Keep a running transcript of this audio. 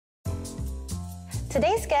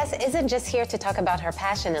Today's guest isn't just here to talk about her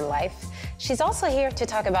passion in life. She's also here to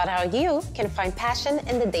talk about how you can find passion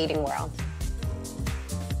in the dating world.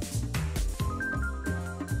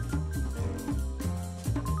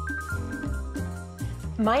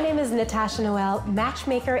 My name is Natacha Noël,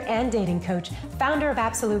 matchmaker and dating coach, founder of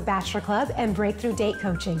Absolute Bachelor Club and Breakthrough Date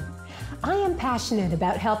Coaching. I am passionate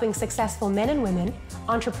about helping successful men and women,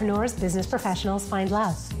 entrepreneurs, business professionals find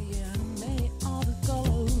love.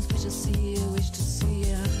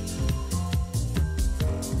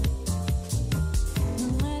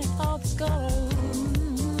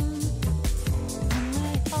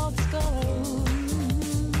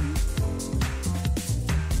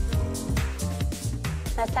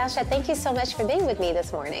 Natacha, thank you so much for being with me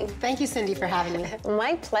this morning. Thank you, Cindy, for having me.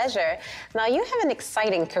 My pleasure. Now, you have an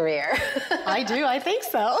exciting career. I do, I think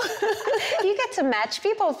so. You get to match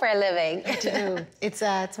people for a living. I do.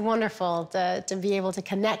 It's wonderful to be able to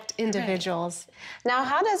connect individuals. Now,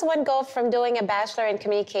 how does one go from doing a Bachelor in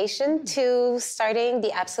Communication to starting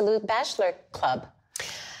the Absolute Bachelor Club?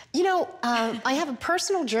 You know, I have a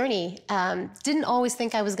personal journey. Didn't always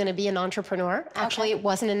think I was going to be an entrepreneur. Actually, It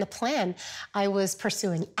wasn't in the plan. I was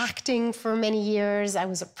pursuing acting for many years. I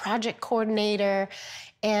was a project coordinator,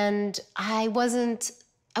 and I wasn't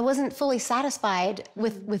fully satisfied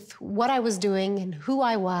with what I was doing and who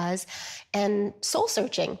I was, and soul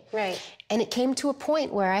searching. Right. And it came to a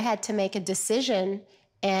point where I had to make a decision,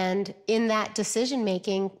 and in that decision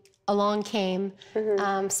making, along came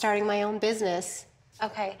starting my own business.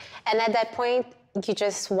 Okay. And at that point, you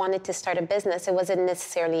just wanted to start a business. It wasn't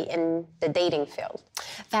necessarily in the dating field.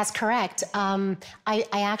 That's correct. I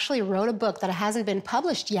actually wrote a book that hasn't been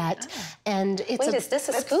published yet. And it's Wait, is this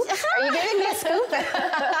a scoop? Are you giving me a scoop?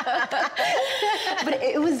 But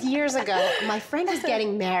it was years ago. My friend was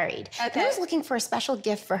getting married. Okay. I was looking for a special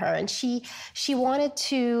gift for her. And she wanted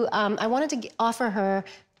to, I wanted to offer her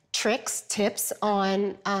tips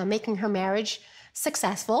on making her marriage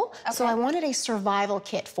successful. Okay. So I wanted a survival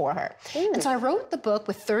kit for her. And so I wrote the book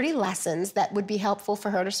with 30 lessons that would be helpful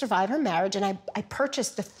for her to survive her marriage. And I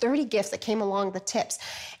purchased the 30 gifts that came along with the tips.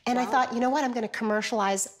 And I thought, you know what, I'm going to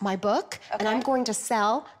commercialize my book and I'm going to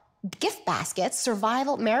sell gift baskets,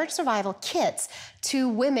 marriage survival kits to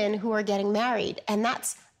women who are getting married. And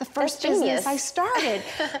that's the first business I started.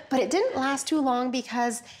 But it didn't last too long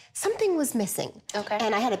because something was missing. Okay.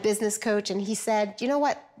 And I had a business coach and he said, you know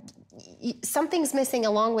what, something's missing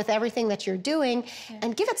along with everything that you're doing,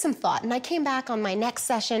 and give it some thought. And I came back on my next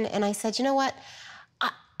session and I said, you know what,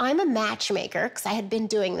 I'm a matchmaker, because I had been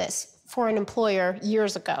doing this for an employer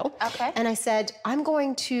years ago. Okay. And I said, I'm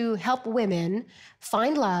going to help women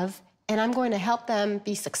find love, and I'm going to help them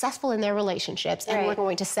be successful in their relationships, and we're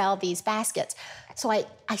going to sell these baskets. So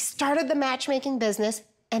I started the matchmaking business,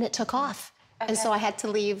 and it took off. And so I had to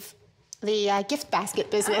leave the gift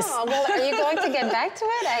basket business. Oh, well, are you going to get back to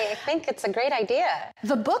it? I think it's a great idea.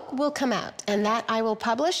 The book will come out, and that I will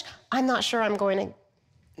publish. I'm not sure I'm going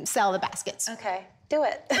to sell the baskets. Okay, do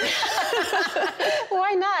it.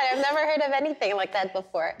 Why not? I've never heard of anything like that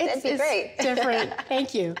before. It'd be great. It's different.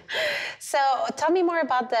 Thank you. So tell me more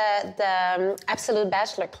about the Absolute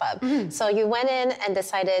Bachelor Club. So you went in and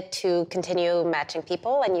decided to continue matching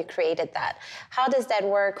people, and you created that. How does that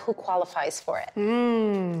work? Who qualifies for it?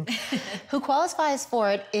 Who qualifies for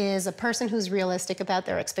it is a person who's realistic about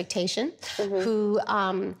their expectation, who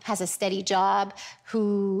has a steady job,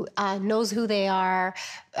 who knows who they are,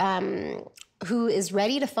 who is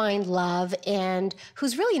ready to find love, and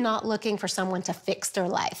who's really not looking for someone to fix their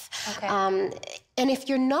life. Okay. And if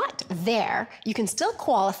you're not there, you can still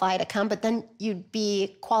qualify to come, but then you'd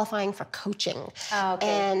be qualifying for coaching. Oh, okay.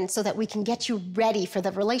 And so that we can get you ready for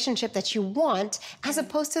the relationship that you want, as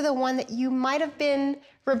opposed to the one that you might have been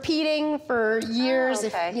repeating for years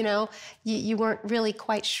if, you know, you weren't really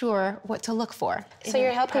quite sure what to look for. So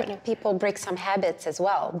you're helping people break some habits as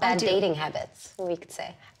well, bad dating habits, we could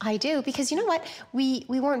say. I do, because you know what? We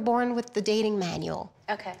weren't born with the dating manual.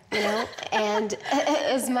 Okay. You know, and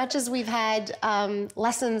as much as we've had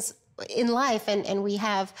lessons in life, and we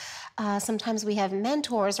have, sometimes we have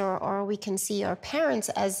mentors, or we can see our parents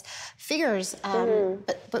as figures,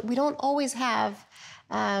 but we don't always have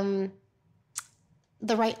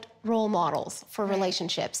the right role models for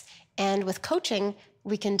relationships. And with coaching,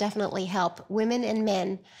 we can definitely help women and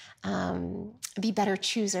men be better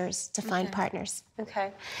choosers to find partners.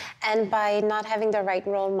 Okay. And by not having the right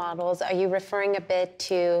role models, are you referring a bit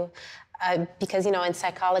to, because, you know, in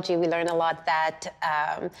psychology, we learn a lot that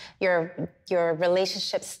your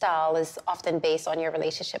relationship style is often based on your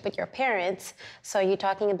relationship with your parents. So are you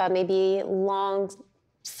talking about maybe long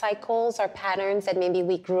cycles or patterns that maybe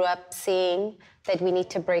we grew up seeing that we need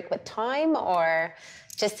to break with time, or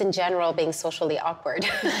just in general being socially awkward?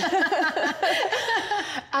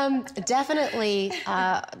 Definitely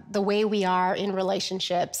the way we are in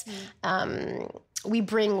relationships. We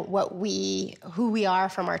bring who we are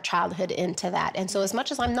from our childhood into that. And so as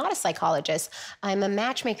much as I'm not a psychologist, I'm a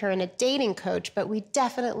matchmaker and a dating coach, but we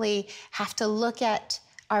definitely have to look at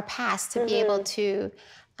our past to be able to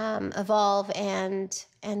evolve and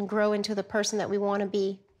grow into the person that we want to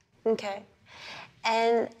be. Okay.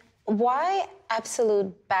 And why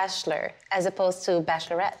Absolute Bachelor as opposed to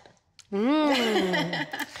Bachelorette?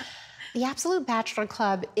 The Absolute Bachelor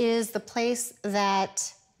Club is the place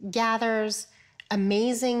that gathers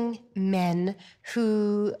amazing men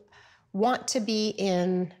who want to be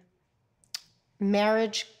in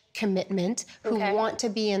marriage commitment, who want to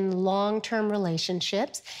be in long-term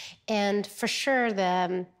relationships, and for sure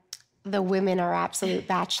the women are absolute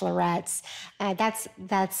bachelorettes. That's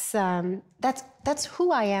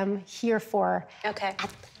who I am here for. Okay.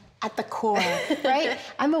 At the core, right?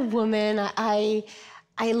 I'm a woman. I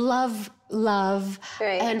love love,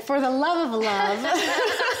 right. And for the love of love,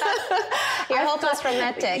 you're hopeless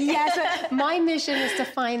romantic. Yes, my mission is to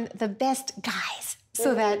find the best guys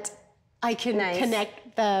so that I can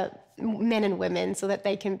connect the men and women so that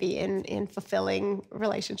they can be in fulfilling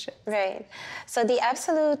relationships. Right. So the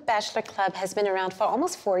Absolute Bachelor Club has been around for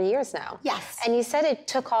almost 4 years now. Yes. And you said it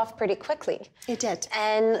took off pretty quickly. It did.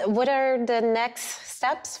 And what are the next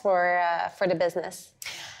steps for the business?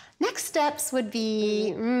 Next steps would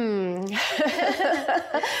be more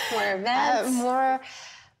events.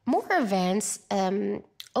 More events.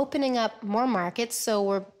 Opening up more markets. So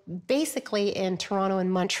we're basically in Toronto and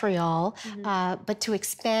Montreal, but to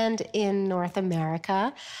expand in North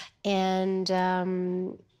America and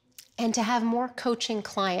to have more coaching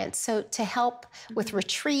clients. So to help with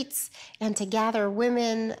retreats and to gather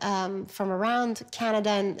women from around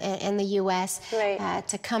Canada and the U.S.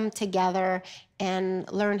 To come together and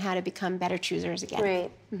learn how to become better choosers again.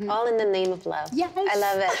 Right. All in the name of love. Yes. I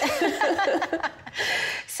love it.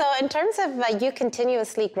 So in terms of you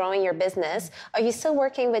continuously growing your business, are you still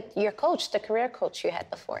working with your coach, the career coach you had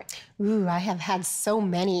before? Ooh, I have had so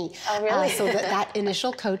many. Oh, really? So that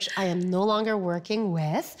initial coach I am no longer working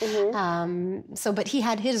with. But he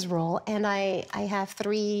had his role, and I have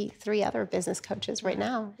three other business coaches right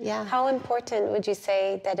now. Yeah. How important would you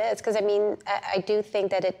say that is? Because I mean, I do think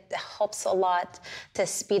that it helps a lot to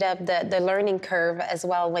speed up the learning curve as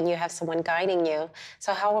well when you have someone guiding you.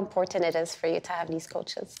 So how important it is for you to have these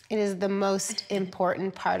coaches? It is the most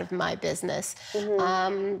important part of my business.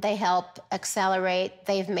 They help accelerate.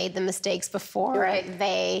 They've made the mistakes before. Right.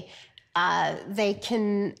 They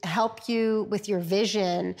can help you with your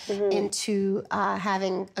vision into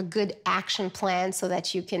having a good action plan so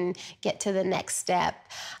that you can get to the next step.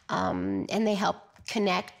 And they help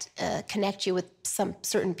connect you with some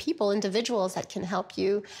certain people, individuals that can help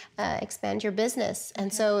you expand your business.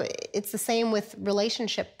 And so it's the same with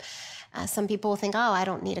relationship. Some people think, oh, I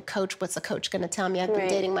don't need a coach. What's a coach going to tell me? I've been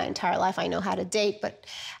dating my entire life. I know how to date. But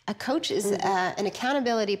a coach is an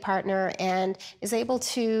accountability partner and is able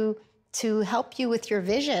to help you with your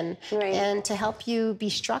vision and to help you be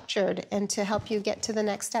structured and to help you get to the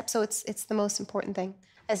next step. So it's the most important thing.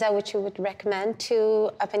 Is that what you would recommend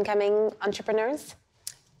to up-and-coming entrepreneurs?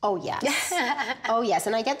 Oh, yes. Oh, yes.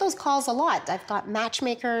 And I get those calls a lot. I've got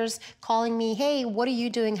matchmakers calling me, hey, what are you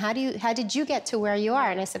doing? How did you get to where you are?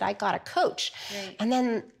 And I said, I got a coach. Right. And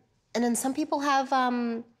then some people have,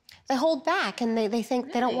 they hold back and they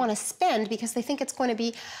think they don't want to spend because they think it's going to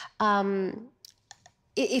be,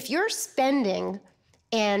 if you're spending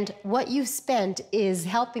and what you spent is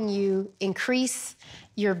helping you increase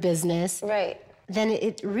your business, then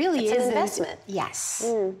it really is an investment.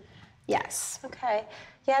 Yes. Yes. Okay.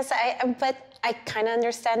 Yes, but I kind of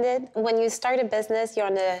understand it. When you start a business, you're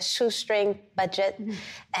on a shoestring budget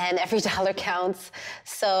and every dollar counts.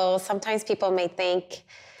 So sometimes people may think,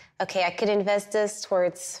 okay, I could invest this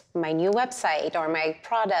towards my new website or my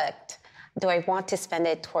product. Do I want to spend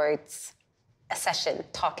it towards a session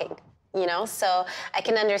talking? You know, so I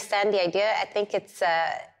can understand the idea. I think it's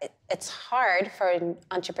hard for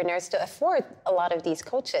entrepreneurs to afford a lot of these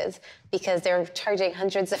coaches because they're charging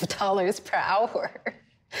hundreds of dollars per hour.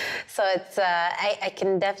 So it's I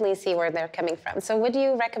can definitely see where they're coming from. So what do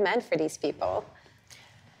you recommend for these people?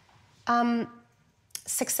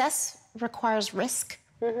 Success requires risk.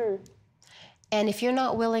 And if you're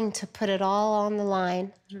not willing to put it all on the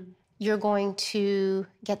line, you're going to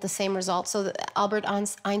get the same result. So Albert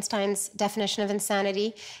Einstein's definition of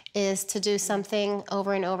insanity is to do something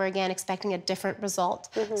over and over again, expecting a different result.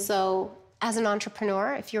 So as an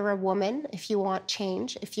entrepreneur, if you're a woman, if you want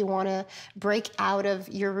change, if you want to break out of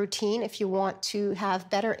your routine, if you want to have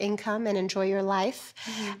better income and enjoy your life,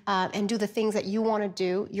 and do the things that you want to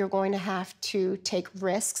do, you're going to have to take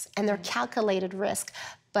risks, and they're calculated risks.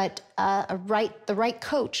 But the right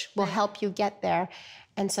coach will help you get there.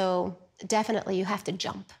 And so definitely you have to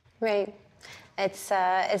jump. Right. It's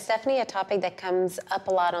definitely a topic that comes up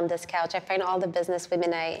a lot on this couch. I find all the business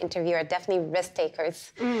women I interview are definitely risk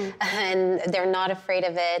takers, and they're not afraid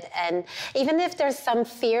of it. And even if there's some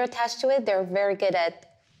fear attached to it, they're very good at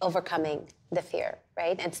overcoming the fear,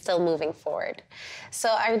 right? And still moving forward. So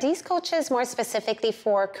are these coaches more specifically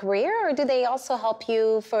for career, or do they also help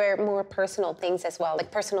you for more personal things as well, like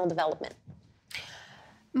personal development?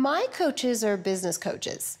 My coaches are business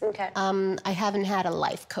coaches. Okay. I haven't had a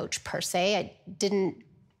life coach per se. I didn't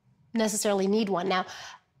necessarily need one. Now,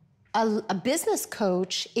 a business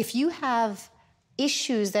coach, if you have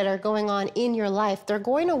issues that are going on in your life, they're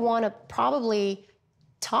going to want to probably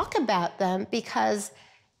talk about them, because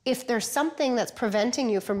if there's something that's preventing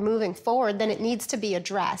you from moving forward, then it needs to be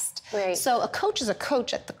addressed. Right. So a coach is a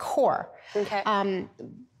coach at the core. Okay.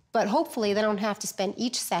 But hopefully they don't have to spend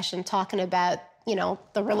each session talking about, you know,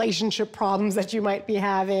 the relationship problems that you might be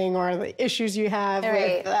having, or the issues you have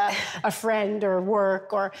with a friend or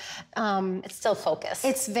work, or... it's still focused.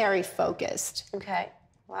 It's very focused. Okay.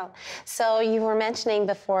 Wow. So you were mentioning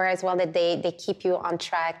before as well that they keep you on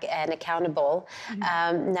track and accountable.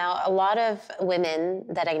 Now, a lot of women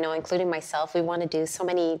that I know, including myself, we want to do so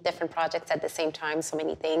many different projects at the same time, so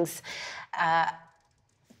many things.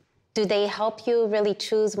 Do they help you really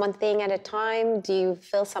choose one thing at a time? Do you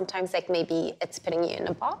feel sometimes like maybe it's putting you in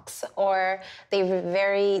a box, or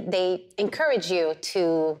they encourage you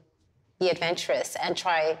to be adventurous and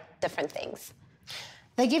try different things?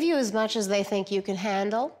 They give you as much as they think you can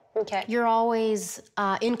handle. Okay. You're always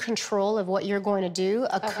in control of what you're going to do.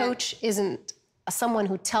 A coach isn't someone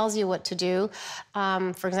who tells you what to do.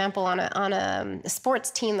 For example, on a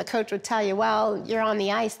sports team, the coach would tell you, well, you're on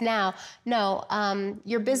the ice now. No,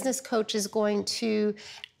 your business coach is going to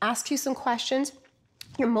ask you some questions.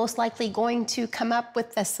 You're most likely going to come up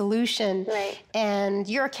with a solution. Right. And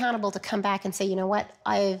you're accountable to come back and say, you know what,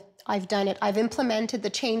 I've done it. I've implemented the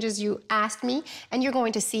changes you asked me, and you're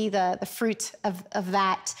going to see the fruit of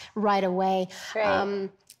that right away. Right.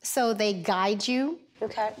 So they guide you.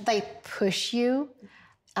 Okay. They push you.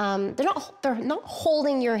 They're not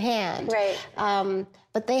holding your hand. Right.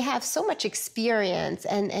 But they have so much experience,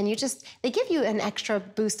 and they give you an extra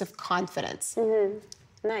boost of confidence.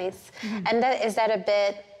 Nice. And is that a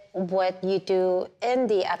bit what you do in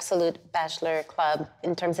the Absolute Bachelor Club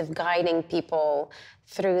in terms of guiding people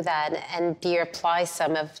through that? And do you apply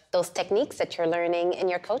some of those techniques that you're learning in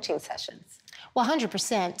your coaching sessions? Well,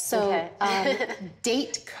 100%. So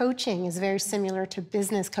date coaching is very similar to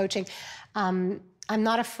business coaching. I'm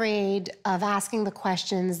not afraid of asking the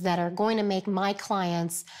questions that are going to make my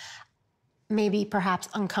clients maybe perhaps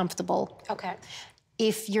uncomfortable. Okay.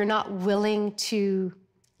 If you're not willing to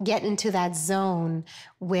get into that zone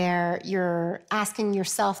where you're asking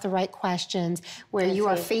yourself the right questions, where you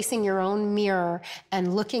are facing your own mirror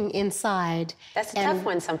and looking inside. That's a tough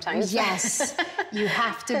one sometimes. Yes, you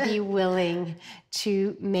have to be willing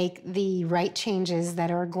to make the right changes that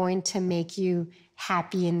are going to make you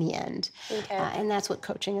happy in the end. Okay. And that's what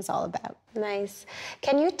coaching is all about. Nice.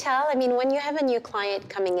 Can you tell, I mean, when you have a new client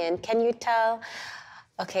coming in, can you tell,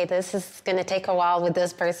 okay, this is going to take a while with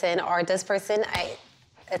this person, or this person,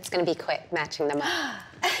 it's going to be quick matching them up?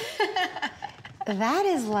 That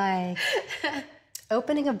is like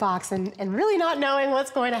opening a box and really not knowing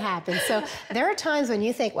what's going to happen. So there are times when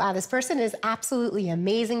you think, wow, this person is absolutely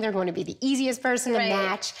amazing. They're going to be the easiest person to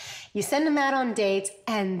match. You send them out on dates,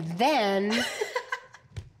 and then...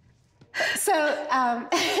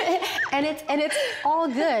 and it's all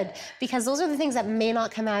good, because those are the things that may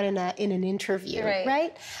not come out in an interview,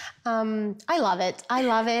 right? I love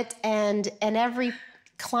it, and every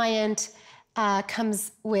client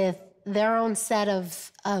comes with their own set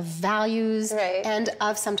of values and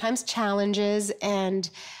of sometimes challenges, and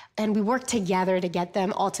we work together to get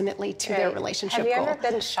them ultimately to their relationship goal. Have you ever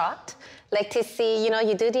been shocked? Like to see,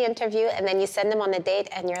 you do the interview and then you send them on a date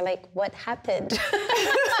and you're like, what happened?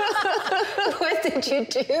 What did you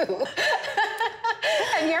do?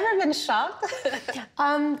 Have you ever been shocked?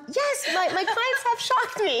 Yes, my clients have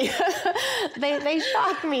shocked me. They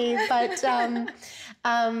shock me, but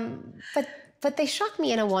but they shock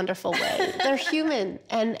me in a wonderful way. They're human,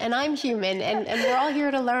 and I'm human, and we're all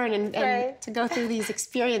here to learn and Right. to go through these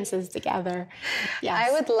experiences together. Yes.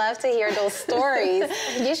 I would love to hear those stories.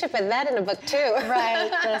 You should put that in a book too.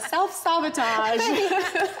 Right, the self-sabotage.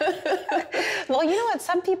 Well, you know what?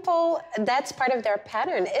 Some people, that's part of their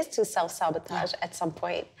pattern is to self-sabotage at some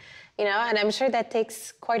point. You know, and I'm sure that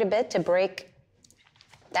takes quite a bit to break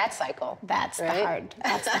that cycle. That's right?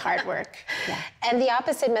 That's the hard work. Yeah. And the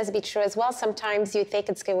opposite must be true as well. Sometimes you think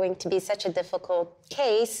it's going to be such a difficult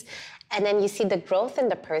case, and then you see the growth in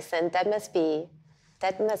the person. That must be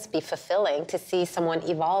fulfilling to see someone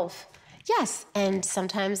evolve. Yes, and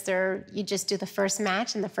sometimes you just do the first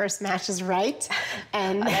match, and the first match is right.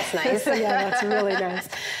 And that's nice. Yeah, that's really nice.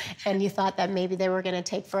 And you thought that maybe they were going to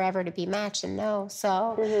take forever to be matched, and no.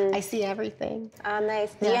 So I see everything. Oh,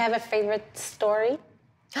 nice. Do you have a favorite story?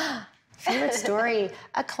 Favorite story?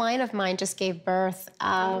 A client of mine just gave birth,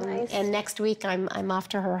 nice. and next week I'm off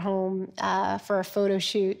to her home for a photo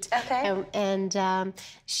shoot. Okay. And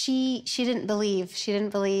she didn't believe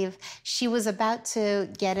she was about to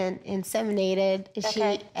get inseminated.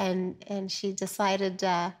 Okay. And she decided.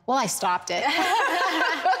 Well, I stopped it.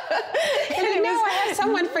 And now I have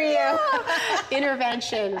someone for you.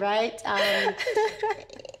 Intervention, right?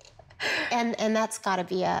 And that's got to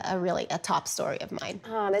be a really top story of mine.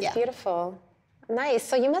 Oh, that's beautiful. Nice.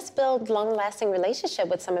 So you must build long-lasting relationship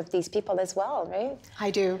with some of these people as well, right? I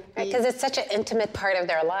do. Because it's such an intimate part of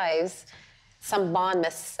their lives. Some bond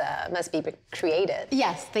must be created.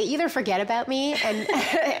 Yes, they either forget about me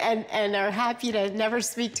and are happy to never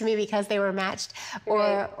speak to me because they were matched,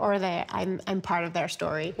 or I'm part of their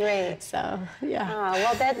story. Right. So yeah. Oh,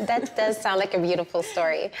 well, that does sound like a beautiful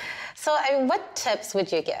story. So, what tips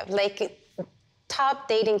would you give? Like top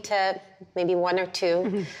dating tip, maybe one or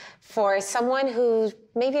two, for someone who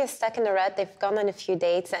maybe is stuck in the rut. They've gone on a few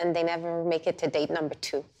dates and they never make it to date number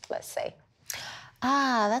 2, let's say.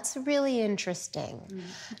 Ah, that's really interesting.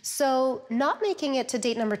 So not making it to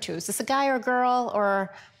date number 2, is this a guy or a girl,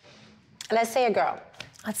 or? Let's say a girl.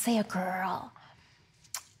 Let's say a girl.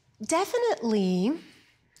 Definitely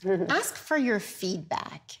ask for your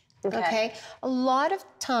feedback. Okay. A lot of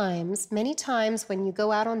times, many times when you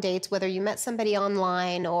go out on dates, whether you met somebody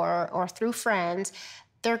online or through friends,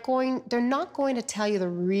 they're not going to tell you the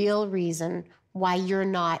real reason why you're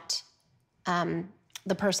not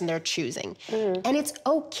the person they're choosing. And it's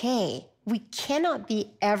okay. We cannot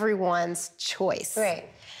be everyone's choice. Right.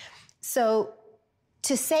 So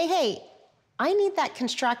to say, hey, I need that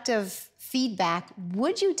constructive feedback.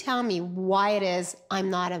 Would you tell me why it is I'm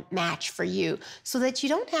not a match for you? So that you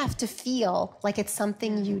don't have to feel like it's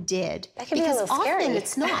something you did. That can be a little scary. Often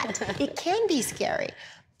it's not. It can be scary,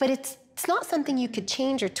 but it's not something you could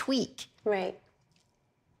change or tweak. Right.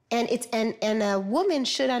 And a woman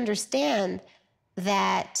should understand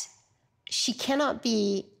that she cannot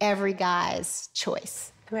be every guy's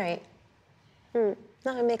choice. Right.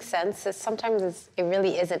 No, it makes sense. Sometimes it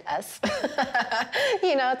really isn't us.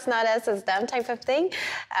 You know, it's not us, it's them type of thing.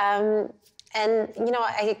 And, you know,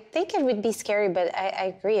 I think it would be scary, but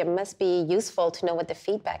I agree. It must be useful to know what the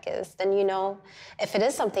feedback is. Then you know, if it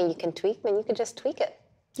is something you can tweak, then you could just tweak it.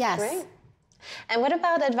 Yes. Right? And what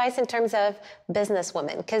about advice in terms of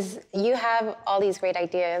businesswomen? Because you have all these great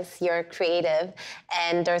ideas, you're creative,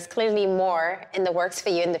 and there's clearly more in the works for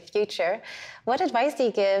you in the future. What advice do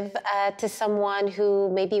you give to someone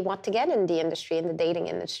who maybe want to get in the industry, in the dating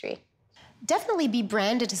industry? Definitely be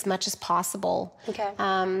branded as much as possible. Okay.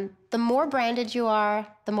 The more branded you are,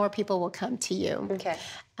 the more people will come to you. Okay.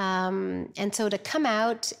 And so to come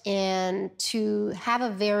out and to have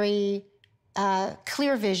a very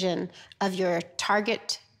clear vision of your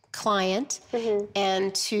target client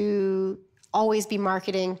and to always be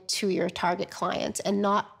marketing to your target client and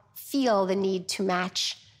not feel the need to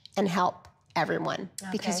match and help everyone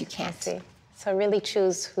because you can't. I see. So really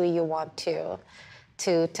choose who you want to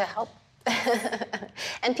help.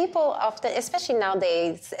 And people often, especially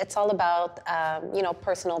nowadays, it's all about you know,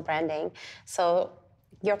 personal branding. So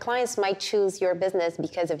your clients might choose your business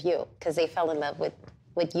because of you, because they fell in love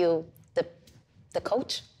with you, the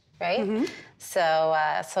coach, right? So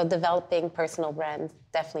developing personal brands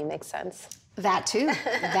definitely makes sense. That too.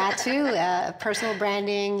 Personal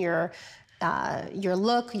branding, your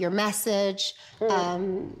look, your message.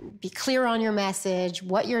 Be clear on your message,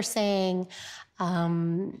 what you're saying,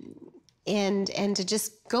 and to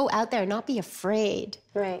just go out there and not be afraid.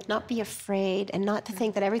 Right. Not be afraid, and not to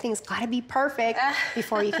think that everything's got to be perfect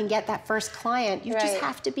before you can get that first client. You just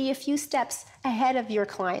have to be a few steps ahead of your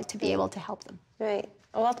client to be able to help them. Right.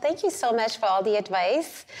 Well, thank you so much for all the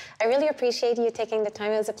advice. I really appreciate you taking the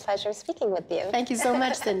time. It was a pleasure speaking with you. Thank you so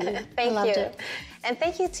much, Cindy. Thank I loved you. it. And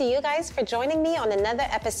thank you to you guys for joining me on another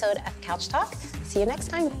episode of Couch Talk. See you next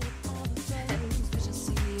time.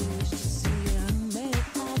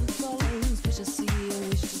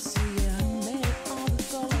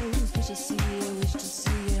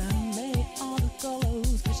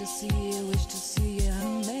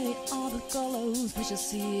 Wish to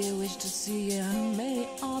see you, wish to see you, many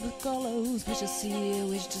all the colors. Wish to see you,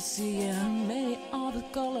 wish to see you, many all the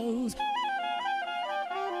colors.